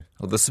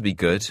Well, this would be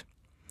good.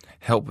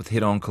 Help with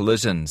head-on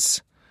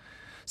collisions.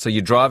 So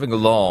you're driving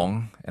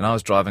along, and I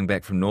was driving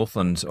back from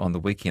Northland on the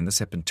weekend. This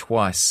happened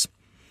twice.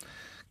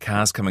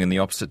 Cars coming in the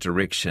opposite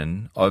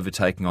direction,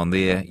 overtaking on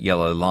their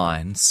yellow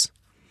lines.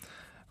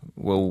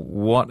 Well,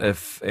 what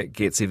if it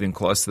gets even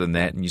closer than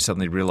that and you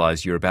suddenly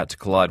realise you're about to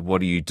collide?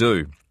 What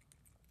do?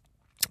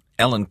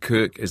 Allan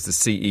Kirk is the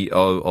CEO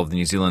of the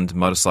New Zealand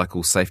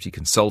Motorcycle Safety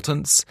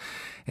Consultants,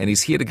 and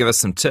he's here to give us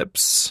some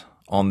tips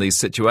on these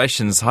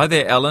situations. Hi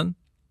there, Allan.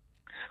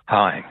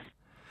 Hi.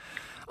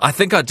 I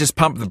think I'd just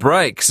pump the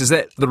brakes. Is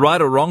that the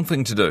right or wrong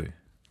thing to do?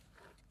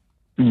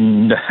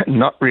 No,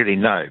 not really,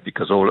 no,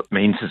 because all it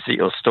means is that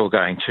you're still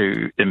going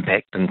to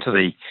impact into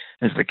the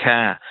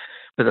car.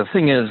 But the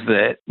thing is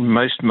that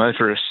most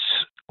motorists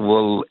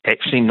will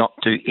actually not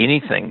do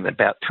anything.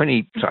 About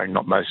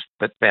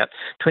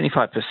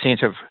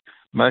 25% of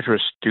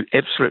motorists do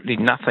absolutely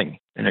nothing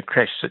in a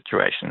crash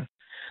situation.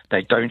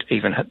 They don't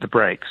even hit the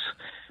brakes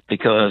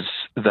because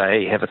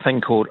they have a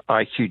thing called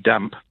IQ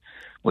dump,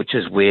 which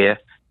is where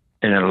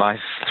in a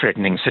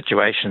life-threatening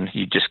situation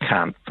you just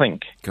can't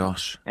think.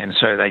 Gosh. And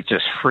so they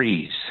just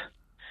freeze.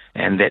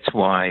 And that's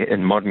why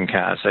in modern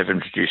cars they've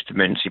introduced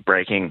emergency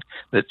braking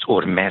that's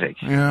automatic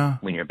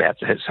when you're about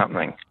to hit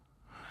something.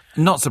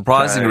 Not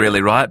surprising,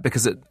 really, right?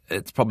 Because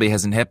it probably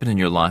hasn't happened in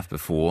your life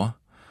before,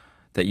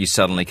 that you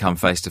suddenly come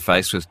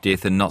face-to-face with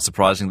death, and not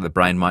surprising that the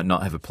brain might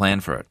not have a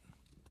plan for it.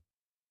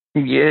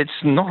 Yeah, it's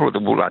not at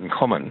all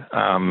uncommon,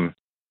 and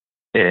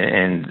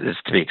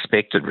it's to be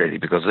expected, really,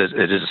 because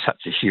it is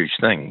such a huge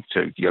thing.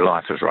 So your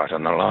life is right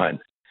on the line.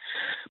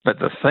 But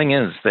the thing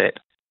is that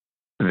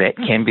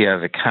can be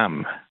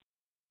overcome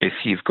if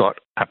you've got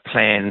a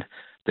plan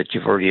that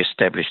you've already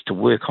established to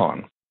work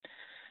on.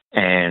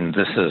 And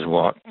this is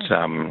what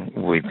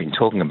we've been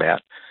talking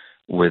about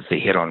with the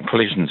head-on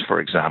collisions,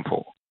 for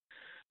example.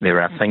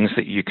 There are things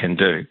that you can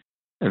do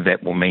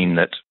that will mean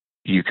that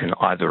you can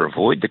either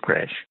avoid the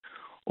crash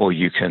or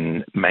you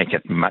can make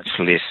it much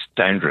less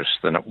dangerous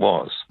than it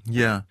was.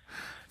 Yeah.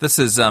 This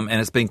is, and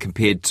it's been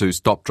compared to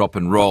stop, drop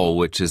and roll,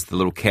 which is the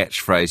little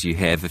catchphrase you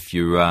have if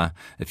your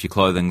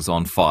clothing's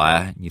on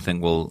fire. You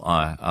think, well,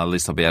 at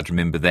least I'll be able to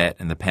remember that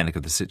in the panic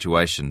of the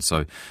situation.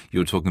 So you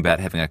were talking about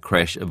having a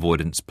crash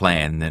avoidance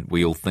plan that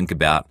we all think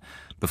about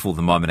before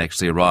the moment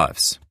actually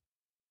arrives.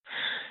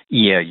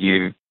 Yeah,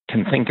 you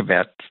can think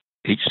about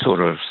each sort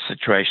of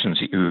situations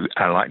that you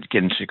are likely to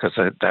get into because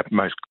they're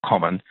most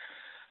common,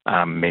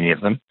 many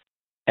of them,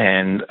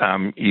 and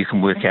you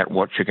can work out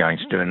what you're going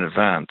to do in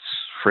advance.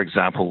 For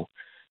example,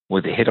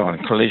 with a head-on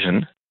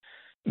collision,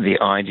 the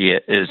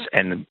idea is,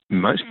 and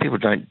most people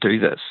don't do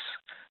this,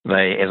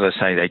 they, as I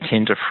say, they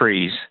tend to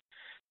freeze,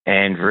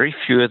 and very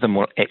few of them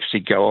will actually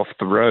go off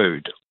the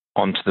road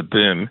onto the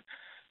berm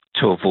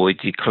to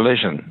avoid the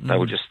collision. They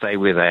will just stay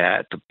where they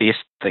are. The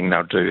best thing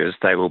they'll do is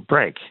they will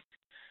brake.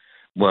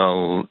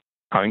 Well,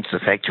 owing to the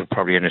fact you'll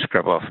probably only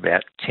scrub off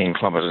about 10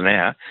 kilometres an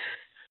hour,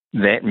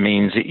 that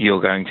means that you're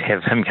going to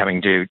have him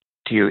coming to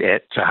you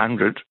at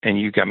 100 and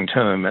you coming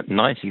to him at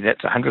 90.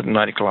 That's a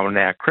 190 kilometre an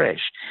hour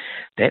crash.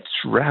 That's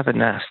rather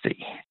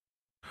nasty.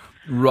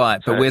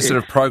 Right, but we're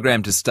sort of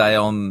programmed to stay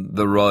on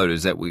the road.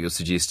 Is that what you're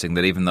suggesting?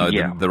 That even though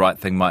the right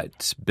thing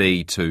might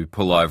be to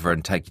pull over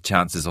and take your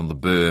chances on the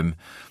berm,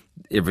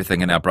 everything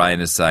in our brain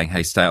is saying,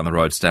 hey, stay on the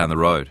road, stay on the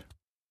road.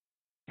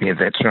 Yeah,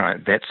 that's right.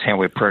 That's how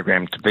we're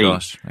programmed to be.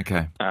 Gosh,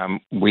 okay.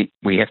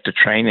 We have to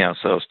train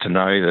ourselves to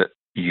know that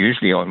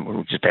usually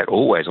just about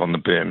always on the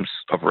berms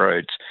of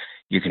roads,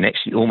 you can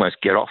actually almost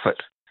get off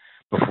it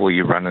before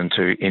you run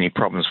into any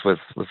problems with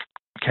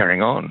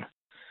carrying on.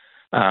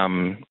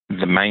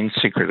 The main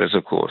secret is,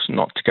 of course,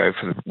 not to go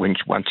for once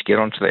you get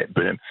onto that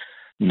berm,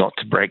 not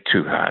to brake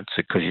too hard.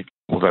 So, because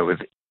although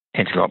with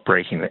anti-lock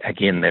braking,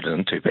 again, that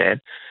isn't too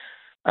bad.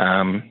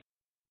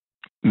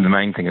 The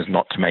main thing is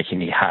not to make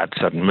any hard,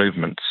 sudden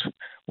movements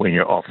when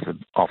you're off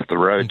the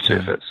road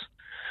surface.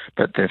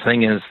 But the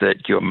thing is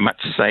that you're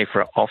much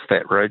safer off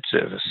that road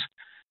surface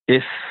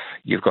if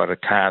you've got a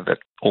car that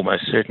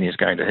almost certainly is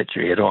going to hit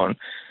you head on.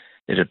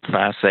 It's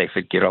far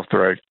safer to get off the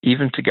road,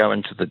 even to go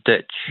into the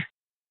ditch,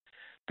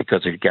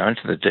 because if you go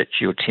into the ditch,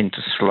 you'll tend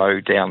to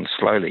slow down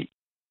slowly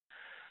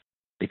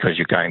because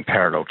you're going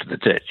parallel to the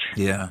ditch.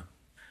 Yeah.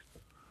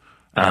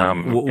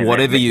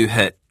 Whatever you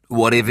hit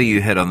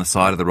on the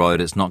side of the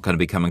road, it's not going to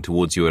be coming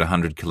towards you at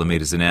 100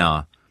 kilometres an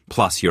hour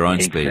plus your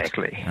own speed.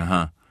 Exactly.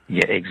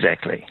 Yeah,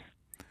 exactly.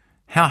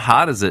 How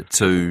hard is it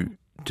to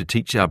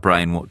teach our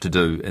brain what to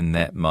do in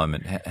that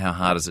moment? How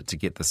hard is it to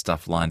get the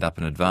stuff lined up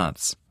in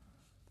advance?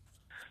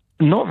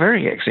 Not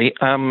very, actually.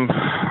 I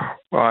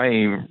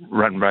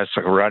run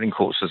motorcycle riding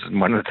courses,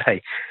 and one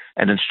day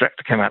an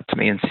instructor came up to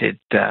me and said,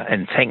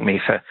 and thanked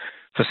me for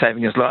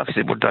saving his life. He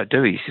said, what did I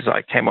do? He says,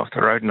 I came off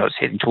the road and I was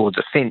heading towards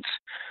a fence.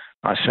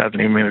 I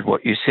suddenly remembered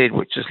what you said,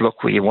 which is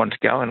look where you want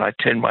to go, and I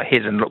turned my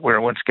head and looked where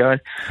I want to go.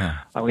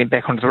 I went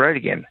back onto the road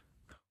again.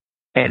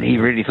 And he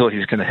really thought he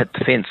was going to hit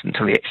the fence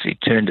until he actually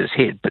turned his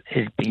head. But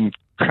he'd been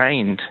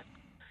trained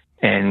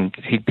and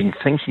he'd been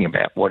thinking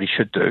about what he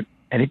should do,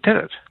 and he did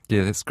it.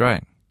 Yeah, that's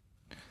great.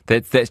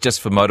 That's just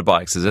for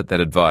motorbikes, is it,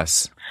 that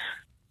advice?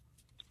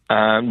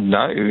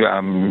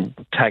 No,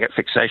 target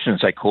fixation,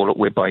 as they call it,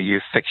 whereby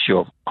you fix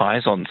your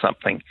eyes on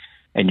something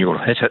and you'll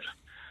hit it,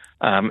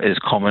 is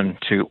common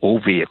to all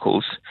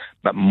vehicles,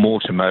 but more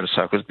to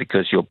motorcycles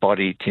because your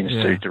body tends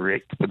to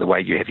direct, the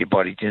way you have your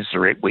body tends to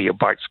direct where your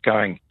bike's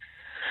going.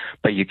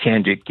 But you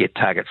can get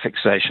target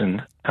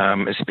fixation,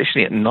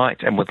 especially at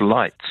night and with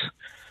lights.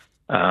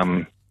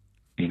 You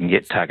can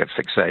get target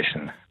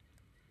fixation.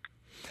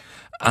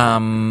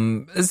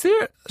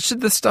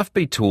 Should this stuff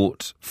be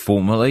taught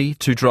formally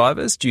to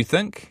drivers, do you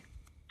think?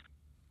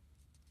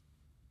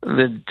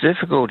 The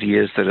difficulty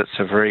is that it's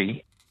a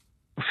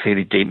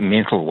fairly deep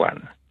mental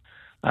one.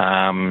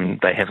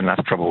 They have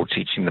enough trouble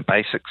teaching the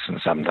basics in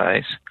some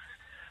days.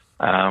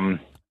 And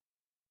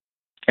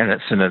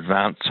it's an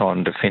advance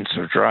on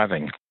defensive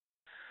driving.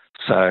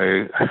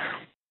 So,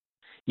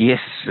 yes,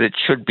 it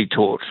should be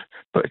taught,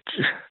 but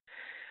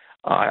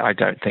I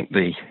don't think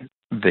the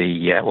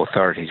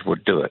authorities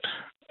would do it.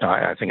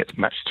 I think it's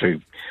much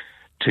too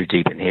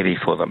deep and heavy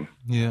for them.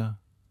 Yeah.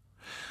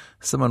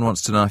 Someone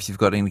wants to know if you've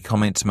got any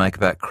comment to make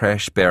about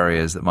crash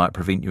barriers that might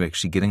prevent you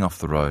actually getting off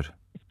the road.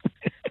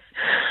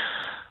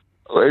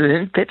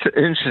 Well, that's an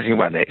interesting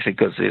one, actually,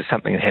 because there's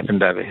something that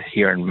happened over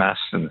here in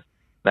Marston.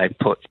 They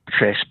put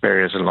crash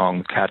barriers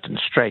along Carlton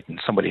Street,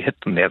 and somebody hit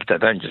them the other day.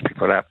 They don't just be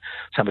put up.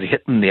 Somebody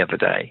hit them the other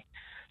day.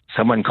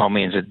 Someone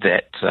commented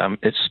that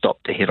it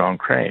stopped a head-on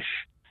crash.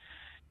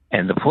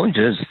 And the point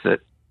is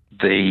that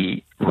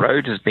the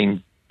road has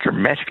been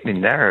dramatically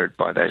narrowed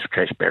by those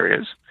crash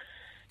barriers.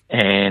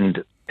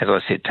 And as I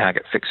said,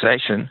 target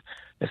fixation.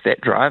 If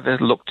that driver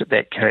looked at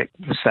that,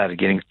 started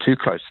getting too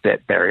close to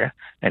that barrier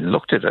and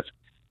looked at it,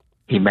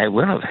 he may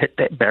well have hit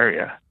that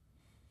barrier.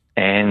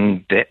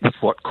 And that was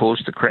what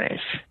caused the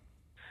crash.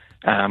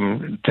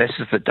 This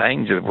is the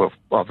danger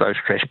of those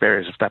crash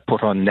barriers. If they're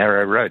put on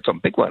narrow roads, on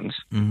big ones,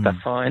 they're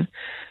fine.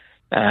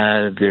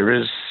 There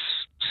is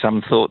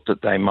some thought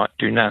that they might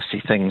do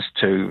nasty things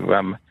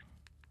to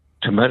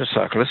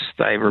motorcyclists.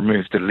 They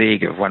removed the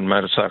leg of one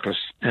motorcyclist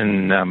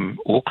in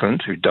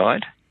Auckland who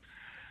died.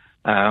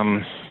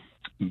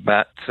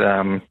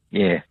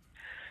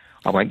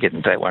 I won't get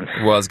into that one.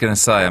 Well, I was going to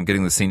say, I'm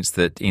getting the sense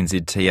that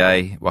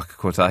NZTA, Waka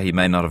Kotahi,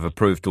 may not have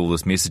approved all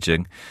this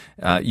messaging.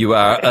 You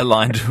are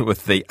aligned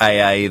with the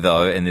AA,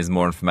 though, and there's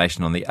more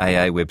information on the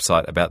AA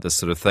website about this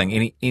sort of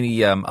thing.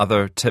 Any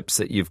other tips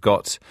that you've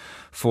got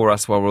for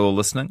us while we're all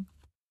listening?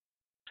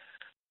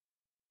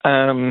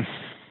 The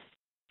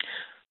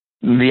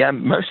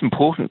most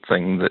important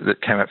thing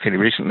that came up fairly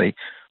recently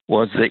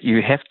was that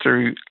you have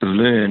to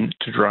learn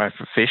to drive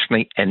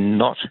professionally and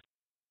not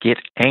get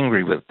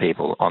angry with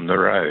people on the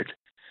road.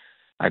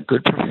 A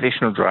good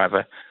professional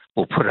driver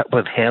will put up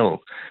with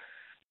hell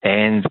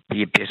and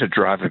be a better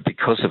driver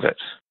because of it.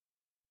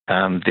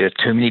 There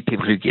are too many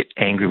people who get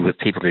angry with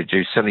people who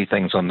do silly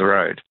things on the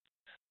road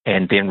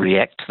and then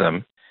react to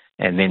them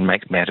and then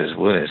make matters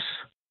worse.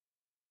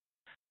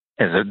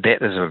 That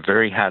is a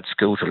very hard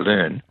skill to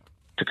learn,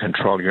 to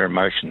control your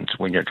emotions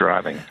when you're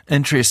driving.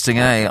 Interesting,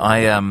 eh?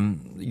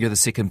 You're the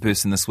second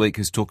person this week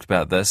who's talked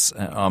about this.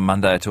 On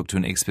Monday I talked to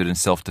an expert in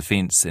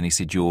self-defence, and he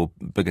said your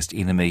biggest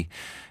enemy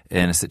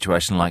in a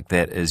situation like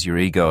that is your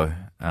ego,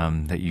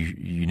 that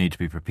you need to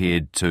be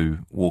prepared to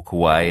walk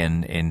away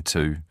and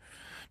to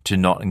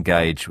not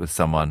engage with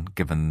someone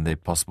given their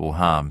possible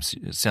harms.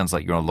 It sounds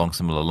like you're along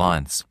similar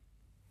lines.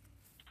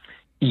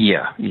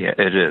 Yeah,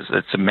 it is.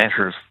 It's a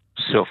matter of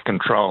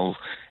self-control,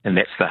 and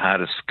that's the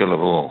hardest skill of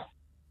all.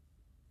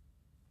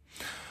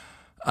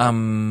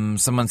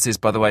 Someone says,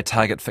 by the way,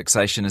 target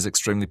fixation is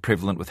extremely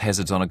prevalent with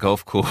hazards on a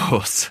golf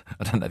course.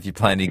 I don't know if you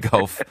play any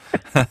golf.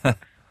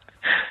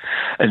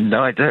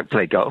 No, I don't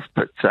play golf,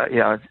 but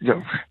I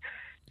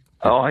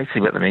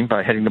see what they mean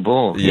by hitting the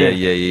ball.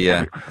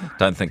 Yeah.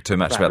 Don't think too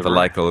much about the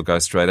lake, or it'll go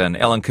straight in.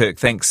 Allan Kirk,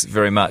 thanks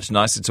very much.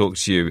 Nice to talk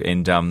to you,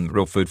 and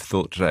real food for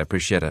thought today.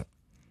 Appreciate it.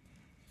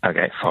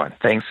 Okay, fine.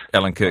 Thanks.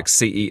 Allan Kirk,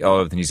 CEO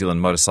of the New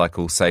Zealand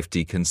Motorcycle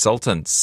Safety Consultants.